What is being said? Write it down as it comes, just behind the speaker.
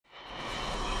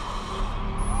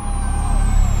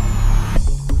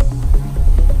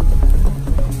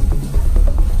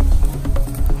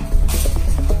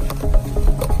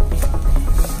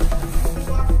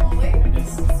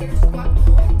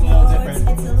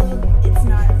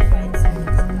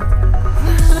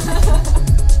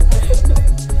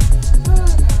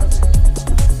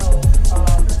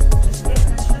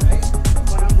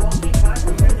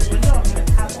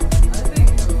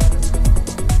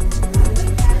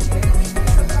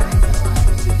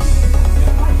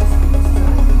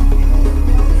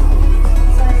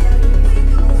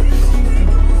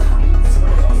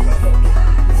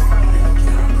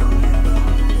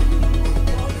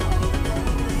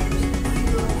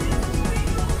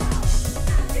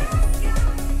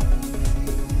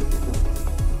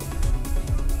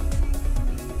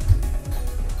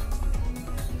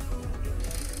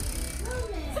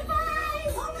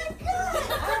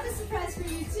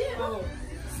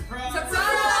Surprise! Surprise!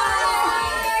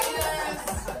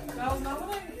 That was not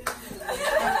what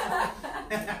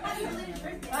That's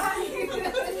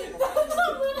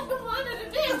not what I wanted to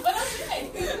do, but okay.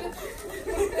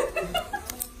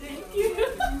 Thank you.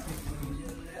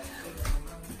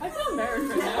 I feel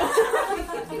embarrassed right now.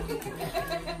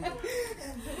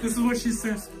 This is what she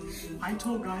says. I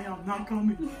told Guy I'm not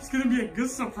coming. It's gonna be a good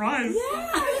surprise.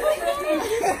 Yeah.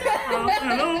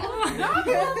 Hello.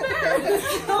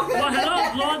 Well,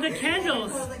 hello. Blow out the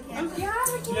candles. Yeah, the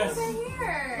candles are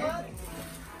here.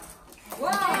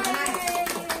 Wow.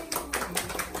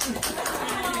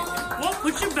 Well,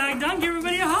 put your bag down. Give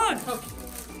everybody a hug.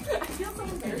 Okay. I feel so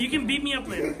embarrassed. You can beat me up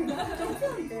later. Don't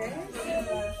feel embarrassed.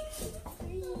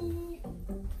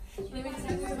 Let me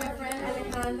accept my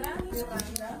friend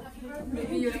Alejandra.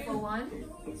 Beautiful one.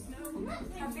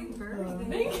 Happy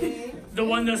birthday. The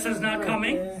one that says not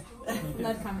coming.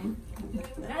 Not coming.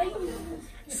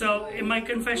 So, in my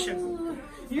confession,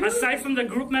 aside from the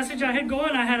group message I had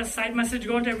going, I had a side message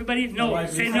going to everybody. No,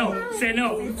 say no, say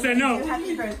no, say no.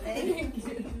 Happy birthday.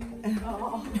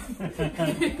 Oh.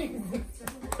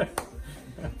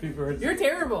 Happy birthday. You're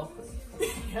terrible.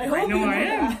 I know I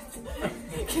am.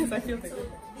 Because I feel bad.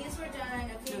 These were done a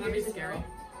few That'd be years scary. ago,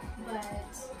 but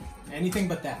Anything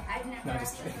but that. I've never No,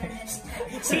 just actually kidding. done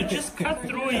anything. So just cut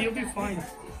through it, you'll be fine.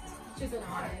 She's an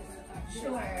artist.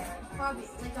 Sure. Hobby,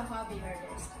 like a hobby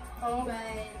artist. Oh.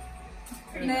 But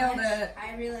pretty Nailed much, it. I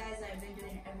realized I've been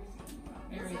doing everything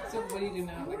wrong. Alright, so what do you do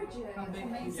now? How big?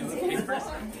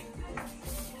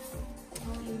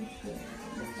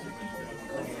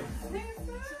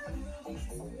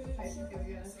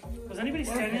 Was anybody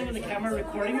standing with the camera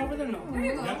recording over there? No. There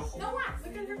you go. No wax.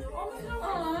 Look at her.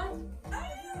 Oh,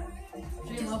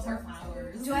 she loves her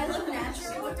flowers. Do I look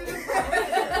natural?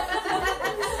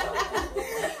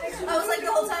 I was like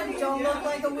the whole time, don't look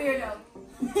like a weirdo.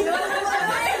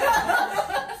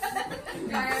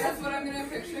 Guys, that's what I'm gonna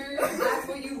picture. That's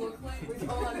what you look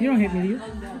like. You don't hate me, do you?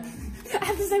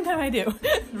 At the same time, I do.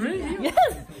 Really? Yes.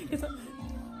 It's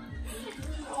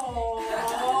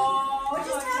What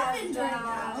just happened right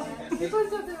now? You put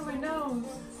something in my nose.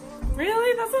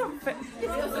 really? That's not fair.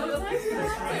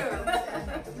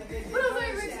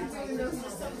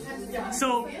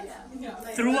 So,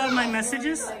 throughout my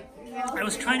messages, I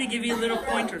was trying to give you little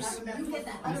pointers. You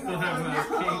still have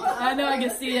cake. I know, I can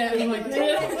see it. I'm like,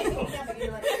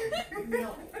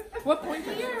 what point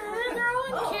are you? They're all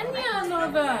in Kenya and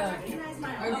all that.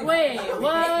 Wait,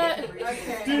 what?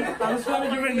 Dude, I was trying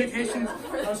to give indications. I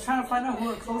was trying to find out who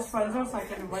her close friends are so I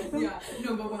can invite them. Yeah,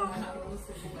 no, but when that happened,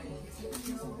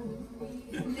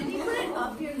 Did you put it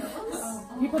up your nose?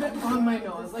 He put it on my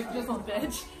nose, like just on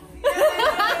bitch.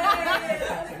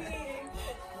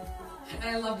 and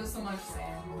I loved it so much,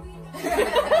 Sam.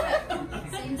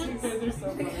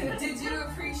 Did you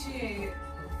appreciate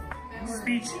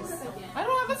Speech. I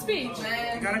don't have a speech.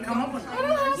 You gotta come up with I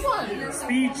don't have one. it.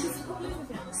 Speech.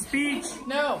 Speech.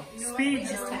 No. Speech.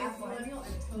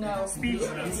 No. Speech.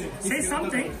 Say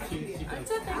something. I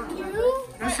said thank you.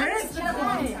 That's it?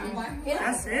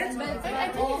 That's it? I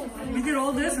did. We did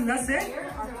all this and that's it?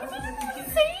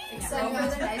 So you're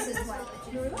the nicest one.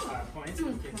 Points. You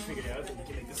can figure it out. You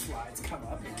can make the slides come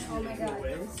up. Oh my god.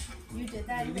 You did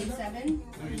that in grade 7?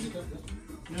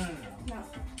 No. No.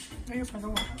 I guess I don't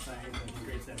want.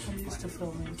 Grade 7. I'm used to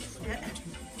filming.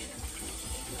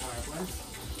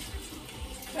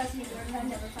 Trust me, Jordan, I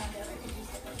never found out I could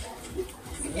use it like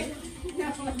that. No.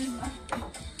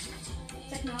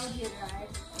 Technology has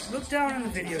arrived. Look down in the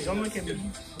video. Don't look at me.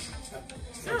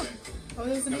 Oh,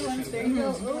 there's a new one. There you go.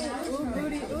 Ooh,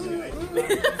 booty.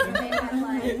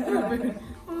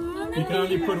 You can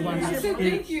only put one.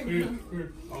 Thank you.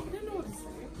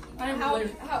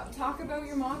 How, Talk about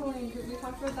your modeling, because we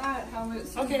talked about that, how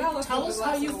it's Okay, tell us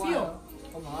how you feel.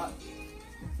 A lot.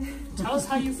 Tell us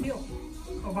how you feel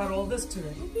about all this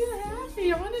today. I feel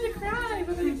happy. I wanted to cry,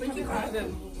 but then you cried.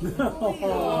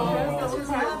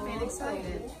 I'm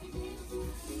excited.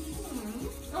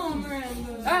 Oh,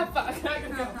 Miranda. Ah, fuck. I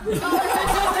can go.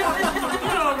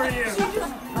 Get over here.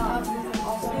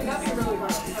 That'd be really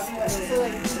rough. So,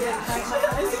 like, yeah, my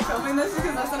eyes are filming this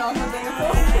because that's an awesome thing.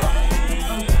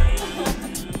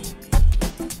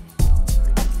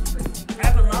 I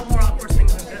have a lot more awkward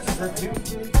things than this. You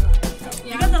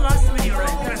got the last video,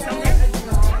 right? Can I film it?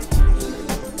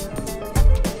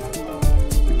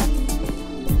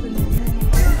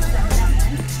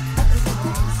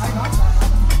 I got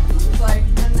that. It's like,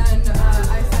 and then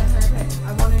I said to her, hey, I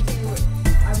want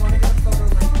to get a photo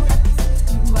like this,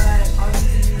 but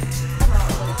obviously, like,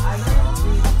 I can't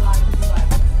be fly to be like,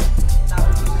 that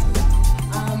would be nice.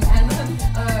 And then,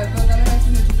 but then I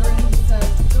mentioned it to Jordan, and he said,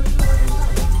 go to the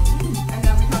organization.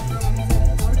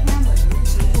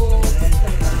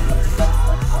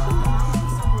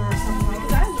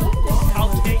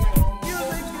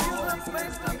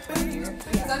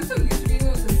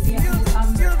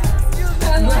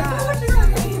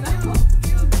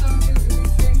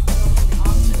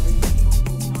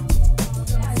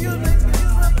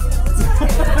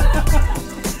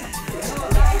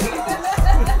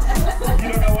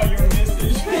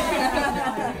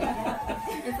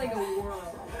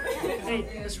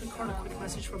 Hey, let's record a quick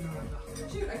message from Miranda.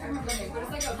 Shoot, I can't remember the name, but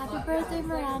it's like a Happy birthday,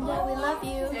 Miranda. We love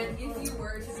you. And if you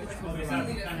were to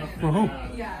completely different,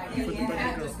 Woohoo. yeah, you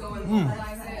can't just go and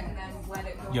localize it and then let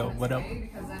it go. Yo, what up?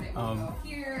 Because then it will go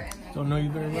here and then Don't know you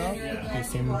very well. You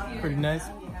seem pretty nice.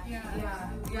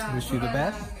 Wish you the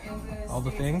best. All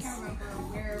the things.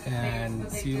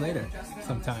 And see you later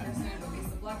sometime.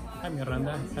 Hi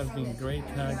Miranda, it has been great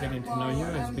getting to know you.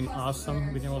 It's been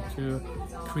awesome being able to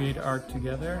create art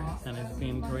together, and it's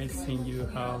been great seeing you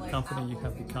how confident you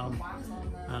have become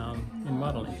in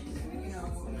modeling.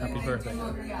 Happy birthday.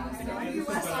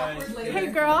 Hey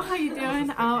girl, how you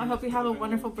doing? I hope you have a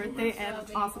wonderful birthday and an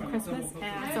awesome Christmas,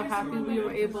 and I'm so happy we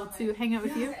were able to hang out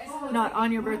with you, not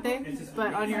on your birthday,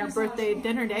 but on your birthday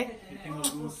dinner day.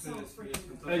 Miranda's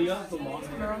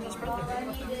birthday.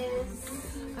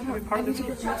 I need to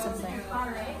prepare something.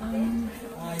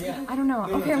 I don't know.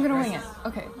 Okay, I'm gonna wing it.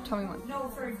 Okay, tell me one. No,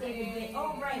 for David.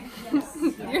 Oh, right.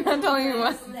 You're not telling me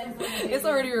what? It's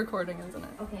already recording, isn't it?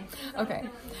 Okay. Okay.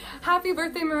 Happy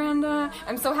birthday, Miranda.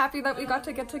 I'm so happy that we got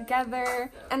to get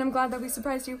together, and I'm glad that we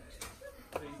surprised you.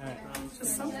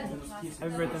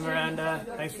 Happy birthday, Miranda.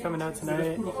 Thanks for coming out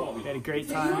tonight. We had a great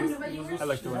time. I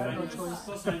looked away. I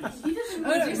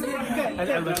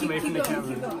looked away from the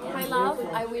camera. My love,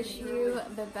 I wish you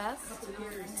the best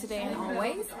today and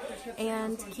always,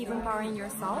 and keep empowering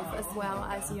yourself as well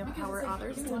as you empower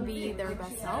others to be their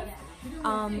best self.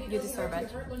 You deserve it.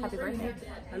 Happy birthday.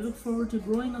 I look forward to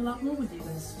growing a lot more with you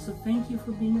guys. So thank you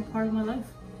for being a part of my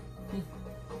life.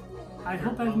 I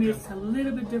hope I've made a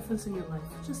little bit difference in your life.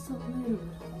 Just a little bit.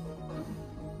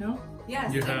 No?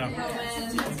 Yes. You have.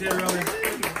 You did, Roman.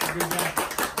 Good job.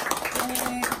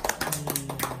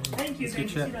 Thank you. Good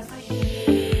Thank you.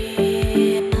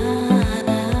 shit.